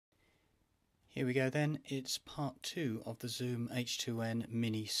Here we go then, it's part 2 of the Zoom H2n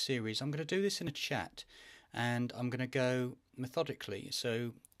mini series. I'm going to do this in a chat and I'm going to go methodically,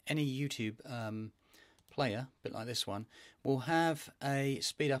 so any YouTube player, a bit like this one, will have a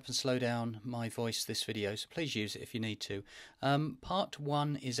speed up and slow down my voice this video, so please use it if you need to. Part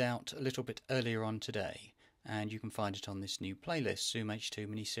 1 is out a little bit earlier on today and you can find it on this new playlist, Zoom H2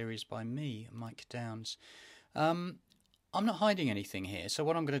 mini series by me, Mike Downs. I'm not hiding anything here, so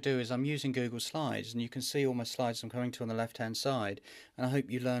what I'm going to do is I'm using Google Slides, and you can see all my slides I'm coming to on the left hand side, and I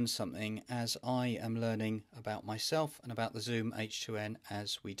hope you learn something as I am learning about myself and about the Zoom H2n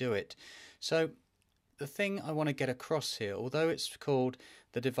as we do it. So the thing I want to get across here, although it's called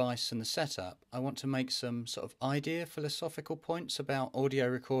the device and the setup, I want to make some sort of idea philosophical points about audio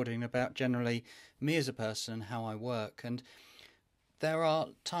recording, about generally me as a person and how I work. And there are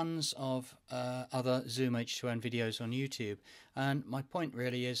tons of other Zoom H2n videos on YouTube, and my point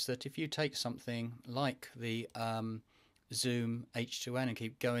really is that if you take something like the Zoom H2n and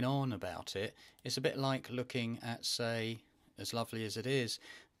keep going on about it, it's a bit like looking at, say, as lovely as it is,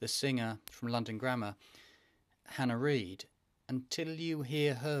 the singer from London Grammar, Hannah Reid. Until you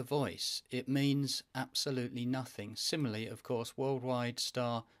hear her voice, it means absolutely nothing. Similarly, of course, worldwide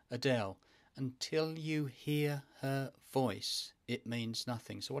star Adele. Until you hear her voice, it means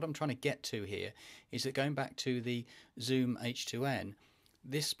nothing. So what I'm trying to get to here is that, going back to the Zoom H2n,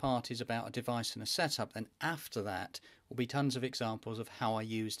 this part is about a device and a setup, and after that will be tons of examples of how I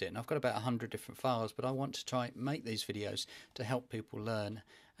used it. And I've got about 100 different files, but I want to try and make these videos to help people learn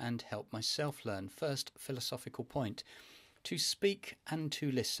and help myself learn. First philosophical point: to speak and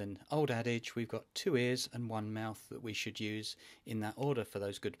to listen. Old adage, we've got 2 ears and 1 mouth that we should use in that order for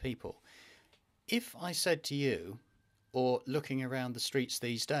those good people. If I said to you, or looking around the streets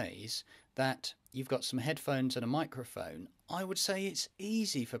these days, that you've got some headphones and a microphone, I would say it's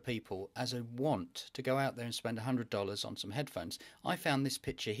easy for people as a want to go out there and spend $100 on some headphones. I found this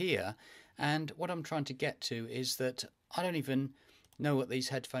picture here, and what I'm trying to get to is that I don't even know what these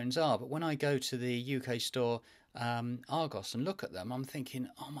headphones are, but when I go to the UK store Argos and look at them, I'm thinking,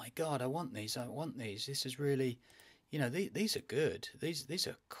 oh my god, I want these, this is really, you know, these are good, these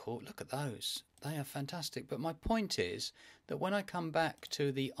are cool, look at those, they are fantastic. But my point is that when I come back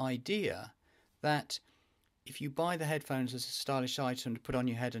to the idea that if you buy the headphones as a stylish item to put on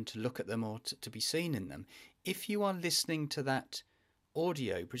your head and to look at them or to be seen in them, if you are listening to that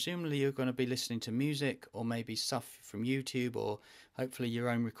audio, presumably you're going to be listening to music or maybe stuff from YouTube or hopefully your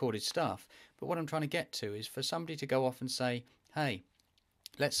own recorded stuff. But what I'm trying to get to is for somebody to go off and say, hey,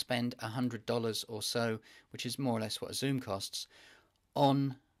 let's spend $100 or so, which is more or less what a Zoom costs,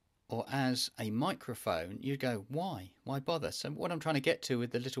 on or as a microphone. You go, why bother? So what I'm trying to get to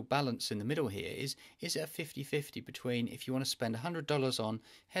with the little balance in the middle here is it a 50-50 between, if you want to spend $100 on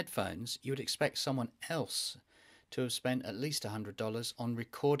headphones, you would expect someone else to have spent at least $100 on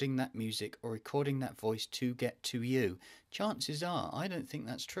recording that music or recording that voice to get to you. Chances are, I don't think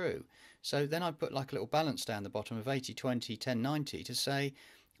that's true. So then I put like a little balance down the bottom of 80-20, 10-90 to say,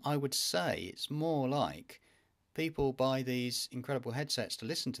 I would say it's more like people buy these incredible headsets to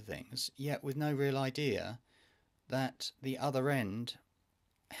listen to things, yet with no real idea that the other end,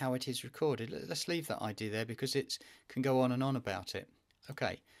 how it is recorded. Let's leave that idea there because it can go on and on about it.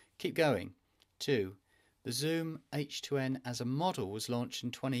 Okay, keep going to the Zoom H2n as a model was launched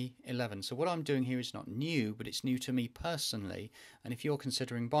in 2011. So what I'm doing here is not new, but it's new to me personally. And if you're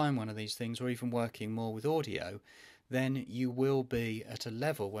considering buying one of these things or even working more with audio, then you will be at a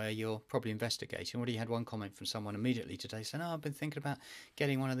level where you're probably investigating. I already had one comment from someone immediately today saying, oh, I've been thinking about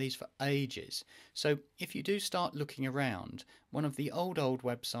getting one of these for ages. So if you do start looking around, one of the old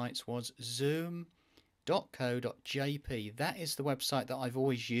websites was zoom.co.jp. That is the website that I've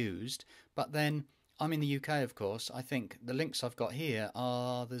always used, but then I'm in the UK, of course. I think the links I've got here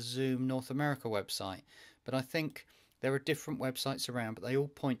are the Zoom North America website, but I think there are different websites around, but they all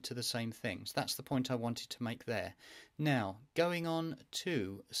point to the same things. That's the point I wanted to make there. Now, going on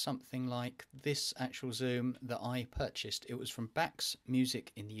to something like this actual Zoom that I purchased. It was from Bax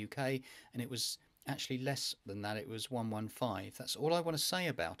Music in the UK, and it was actually less than that. It was 115. That's all I want to say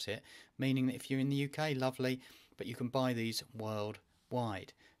about it, meaning that if you're in the UK, lovely, but you can buy these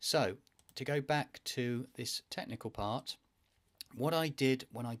worldwide. So to go back to this technical part, what I did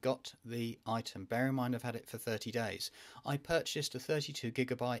when I got the item, bear in mind I've had it for 30 days, I purchased a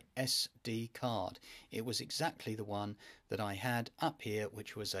 32GB SD card. It was exactly the one that I had up here,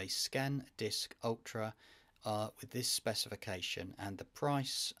 which was a ScanDisk Ultra with this specification, and the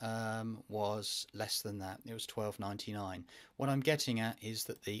price was less than that. It was $12.99. What I'm getting at is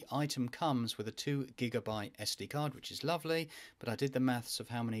that the item comes with a 2 GB SD card, which is lovely, but I did the maths of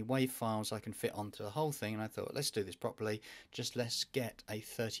how many WAV files I can fit onto the whole thing, and I thought, let's do this properly, just let's get a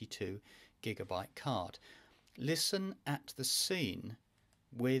 32 GB card. Listen at the scene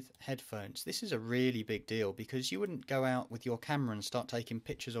with headphones. This is a really big deal, because you wouldn't go out with your camera and start taking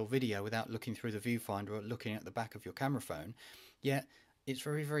pictures or video without looking through the viewfinder or looking at the back of your camera phone. Yet it's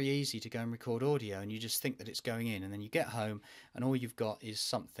very easy to go and record audio, and you just think that it's going in, and then you get home and all you've got is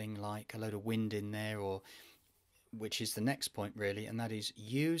something like a load of wind in there, or which is the next point really, and that is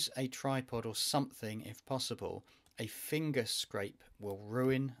use a tripod or something if possible. A finger scrape will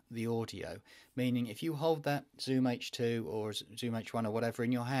ruin the audio, meaning if you hold that Zoom H2 or Zoom H1 or whatever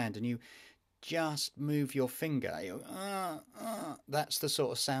in your hand and you just move your finger, that's the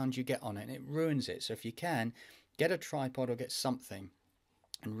sort of sound you get on it, and it ruins it. So if you can, get a tripod or get something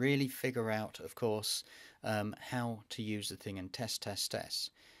and really figure out, of course, how to use the thing and test.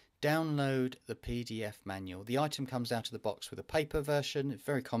 Download the PDF manual. The item comes out of the box with a paper version. It's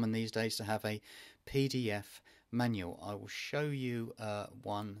very common these days to have a PDF manual. I will show you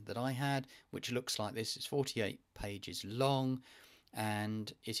one that I had, which looks like this. It's 48 pages long,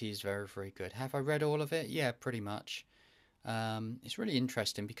 and it is very good. Have I read all of it? Yeah, pretty much. It's really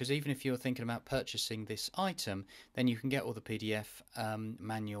interesting, because even if you're thinking about purchasing this item, then you can get all the PDF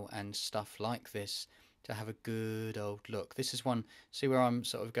manual and stuff like this to have a good old look. This is one, see where I'm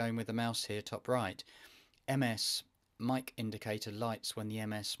sort of going with the mouse here, top right. MS mic indicator lights when the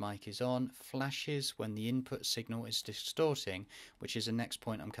MS mic is on, flashes when the input signal is distorting, which is the next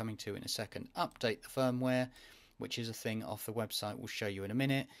point I'm coming to in a second. Update the firmware, which is a thing off the website we'll show you in a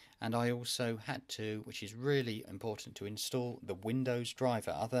minute. And I also had to, which is really important, to install the Windows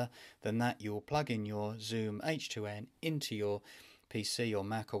driver. Other than that, you'll plug in your Zoom H2n into your PC or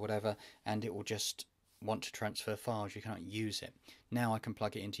Mac or whatever, and it will just want to transfer files. You cannot use it. Now I can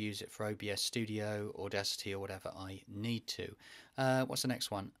plug it in to use it for OBS Studio, Audacity, or whatever I need to. What's the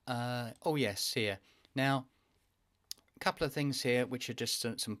next one? Oh yes, here. Now, a couple of things here which are just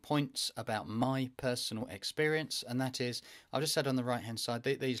some points about my personal experience, and that is, I've just said on the right hand side,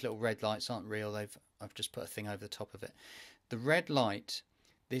 these little red lights aren't real. I've just put a thing over the top of it. The red light,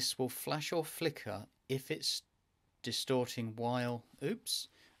 this will flash or flicker if it's distorting while, oops,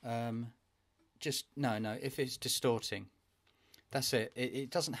 if it's distorting. That's it.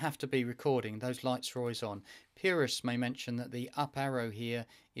 It doesn't have to be recording. Those lights are always on. Purists may mention that the up arrow here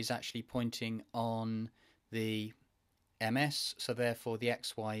is actually pointing on the MS, so therefore the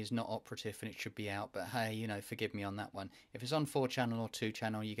XY is not operative and it should be out. But hey, you know, forgive me on that one. If it's on 4-channel or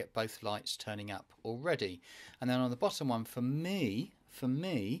 2-channel, you get both lights turning up already. And then on the bottom one, for me,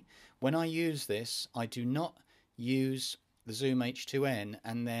 when I use this, I do not use the Zoom H2n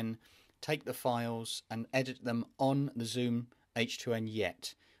and then take the files and edit them on the Zoom H2n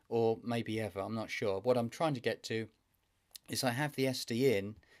yet, or maybe ever, I'm not sure. What I'm trying to get to is I have the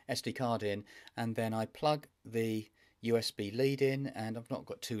SD card in, and then I plug the USB lead in, and I've not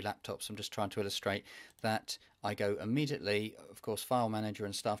got two laptops, I'm just trying to illustrate that. I go immediately, of course, file manager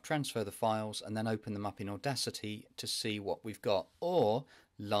and stuff, transfer the files, and then open them up in Audacity to see what we've got. Or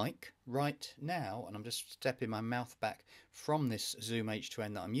like right now, and I'm just stepping my mouth back from this Zoom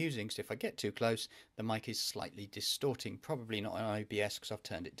H2n that I'm using, because if I get too close the mic is slightly distorting, probably not on OBS because I've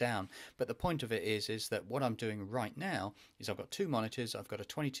turned it down. But the point of it is that what I'm doing right now is I've got two monitors. I've got a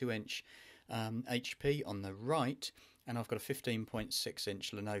 22-inch HP on the right, and I've got a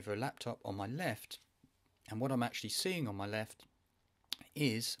 15.6-inch Lenovo laptop on my left. And what I'm actually seeing on my left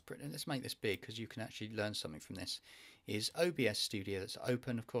is, let's make this big because you can actually learn something from this, is OBS Studio that's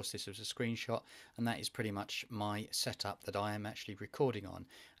open. Of course, this was a screenshot, and that is pretty much my setup that I am actually recording on.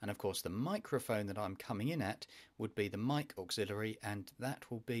 And of course, the microphone that I'm coming in at would be the mic auxiliary, and that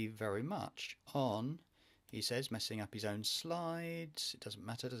will be very much on, he says, messing up his own slides. It doesn't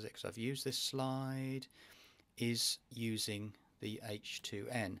matter, does it? Because I've used this slide, is using the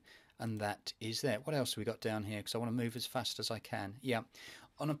H2n. And that is there. What else have we got down here? Because I want to move as fast as I can. Yeah,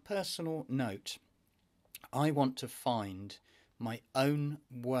 on a personal note, I want to find my own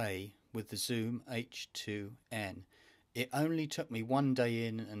way with the Zoom H2n. It only took me one day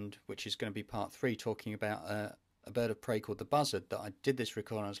in, and which is going to be part 3, talking about a bird of prey called the buzzard, that I did this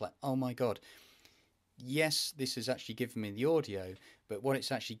record and I was like, oh my god. Yes, this has actually given me the audio, but what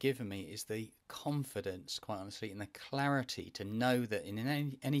it's actually given me is the confidence, quite honestly, and the clarity to know that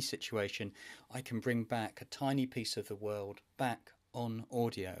in any situation I can bring back a tiny piece of the world back on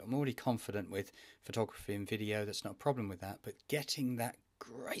audio. I'm already confident with photography and video, that's not a problem with that, but getting that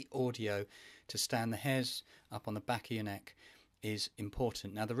great audio to stand the hairs up on the back of your neck is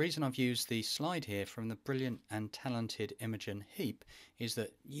important. Now, the reason I've used the slide here from the brilliant and talented Imogen Heap is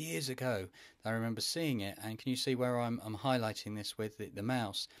that years ago I remember seeing it, and can you see where I'm highlighting this with the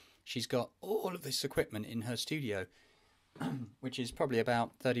mouse? She's got all of this equipment in her studio, which is probably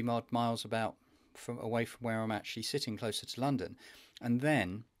about 30 odd miles away from where I'm actually sitting, closer to London. And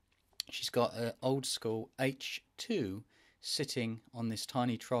then she's got an old school H2 sitting on this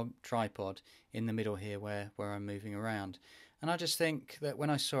tiny tripod in the middle here where I'm moving around. And I just think that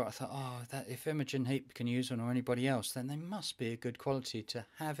when I saw it, I thought, oh, that if Imogen Heap can use one, or anybody else, then they must be a good quality to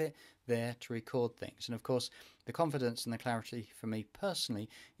have it there to record things. And of course, the confidence and the clarity for me personally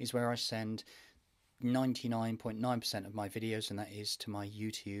is where I send 99.9% of my videos, and that is to my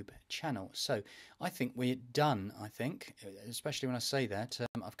YouTube channel. So I think we're done, especially when I say that.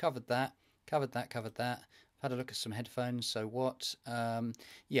 I've covered that. I've had a look at some headphones. So what,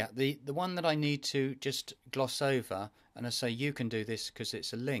 yeah, the one that I need to just gloss over, and I say you can do this because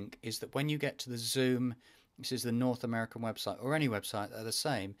it's a link, is that when you get to the Zoom, this is the North American website, or any website that are the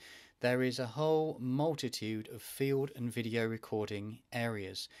same, there is a whole multitude of field and video recording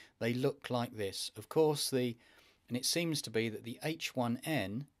areas. They look like this. Of course, and it seems to be that the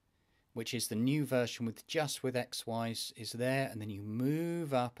H1n, which is the new version with XYs, is there, and then you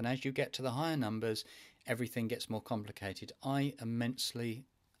move up, and as you get to the higher numbers, everything gets more complicated. I immensely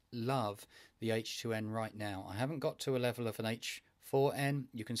love the H2n right now. I haven't got to a level of an H4n.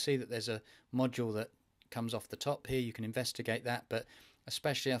 You can see that there's a module that comes off the top here. You can investigate that, but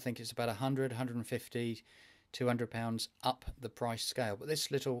especially I think it's about 100, 150, 200 pounds up the price scale. But this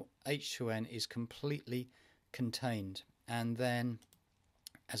little H2n is completely contained. And then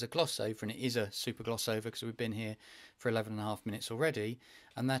as a gloss over, and it is a super gloss over because we've been here for 11.5 minutes already,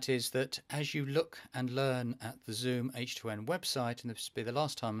 and that is that as you look and learn at the Zoom H2n website, and this will be the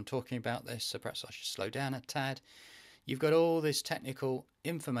last time I'm talking about this, so perhaps I should slow down a tad, you've got all this technical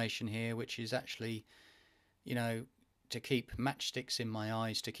information here, which is actually, you know, to keep matchsticks in my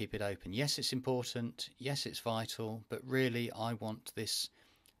eyes to keep it open. Yes, it's important. Yes, it's vital. But really, I want this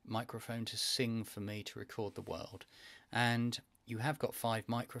microphone to sing for me to record the world. And you have got 5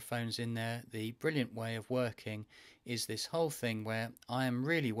 microphones in there. The brilliant way of working is this whole thing where I am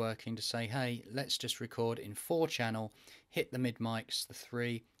really working to say, hey, let's just record in 4-channel, hit the mid mics, the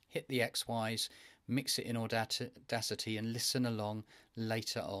 3, hit the XYs, mix it in Audacity and listen along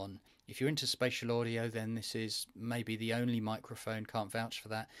later on. If you're into spatial audio, then this is maybe the only microphone, can't vouch for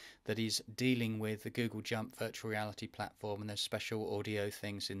that, that is dealing with the Google Jump virtual reality platform, and there's special audio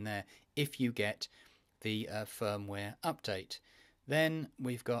things in there if you get the firmware update. Then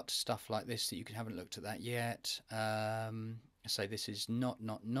we've got stuff like this that you haven't looked at that yet. So this is not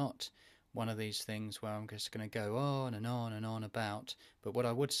one of these things where I'm just going to go on and on and on about. But what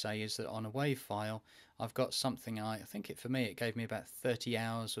I would say is that on a WAV file, I've got something, I think for me it gave me about 30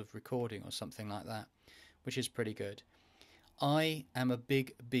 hours of recording or something like that, which is pretty good. I am a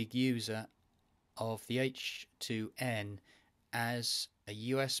big user of the H2n as a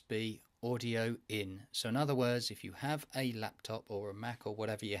USB audio in. So in other words, if you have a laptop or a Mac or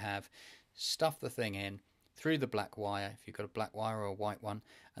whatever you have, stuff the thing in through the black wire, if you've got a black wire or a white one,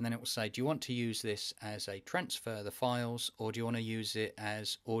 and then it will say, do you want to use this as a transfer the files, or do you want to use it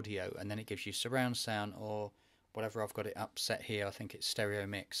as audio? And then it gives you surround sound or whatever. I've got it up set here, I think it's stereo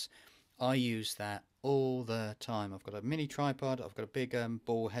mix. I use that all the time. I've got a mini tripod, I've got a big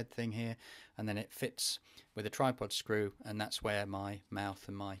ball head thing here, and then it fits with a tripod screw, and that's where my mouth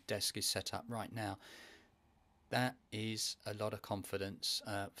and my desk is set up right now. That is a lot of confidence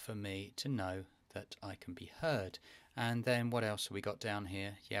for me to know that I can be heard. And then what else have we got down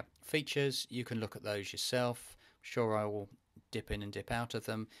here? Yep, features, you can look at those yourself. I'm sure I will dip in and dip out of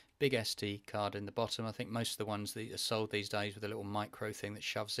them. Big SD card in the bottom. I think most of the ones that are sold these days with a little micro thing that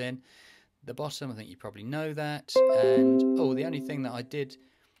shoves in the bottom, I think you probably know that. And oh, the only thing that I did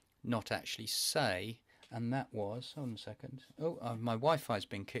not actually say, and that was, hold on a second, my Wi-Fi's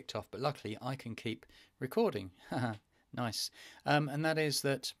been kicked off, but luckily I can keep recording. Nice. And that is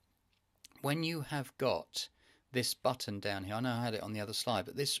that when you have got this button down here, I know I had it on the other slide,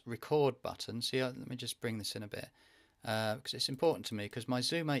 but this record button, see, let me just bring this in a bit, because it's important to me, because my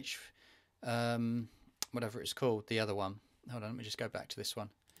Zoom H, whatever it's called, the other one, hold on, let me just go back to this one.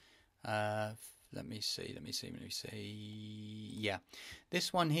 Let me see, yeah,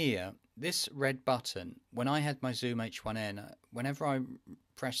 this one here, this red button, when I had my Zoom H1n, whenever I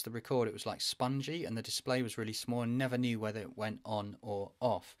pressed the record, it was like spongy, and the display was really small, and never knew whether it went on or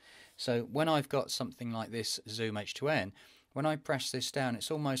off. So when I've got something like this Zoom H2n, when I press this down,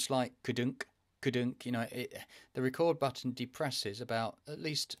 it's almost like kadunk, Kudunk, you know, the record button depresses about at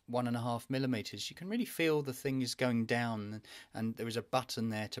least 1.5 millimeters. You can really feel the thing is going down, and there is a button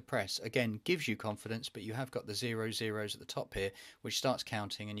there to press. Again, gives you confidence, but you have got the 0 zeros at the top here, which starts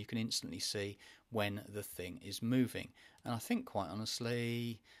counting, and you can instantly see when the thing is moving. And I think, quite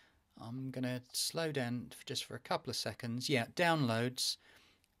honestly, I'm going to slow down just for a couple of seconds. Yeah, downloads.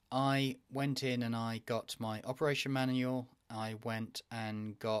 I went in and I got my operation manual. I went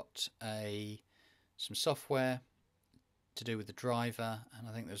and got some software to do with the driver, and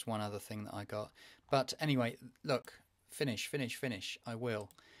I think there's one other thing that I got. But anyway, look, finish, I will.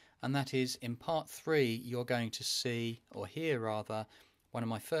 And that is, in part 3, you're going to see, or hear rather, one of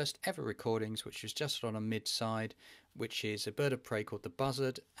my first ever recordings, which was just on a mid-side, which is a bird of prey called the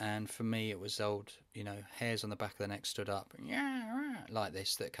buzzard, and for me it was old, you know, hairs on the back of the neck stood up, like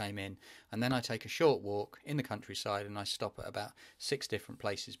this, that came in. And then I take a short walk in the countryside and I stop at about 6 different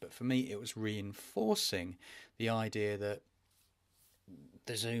places. But for me it was reinforcing the idea that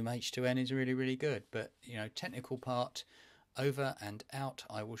the Zoom H2n is really, really good. But, you know, technical part over and out.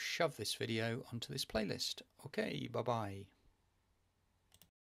 I will shove this video onto this playlist. Okay, bye-bye.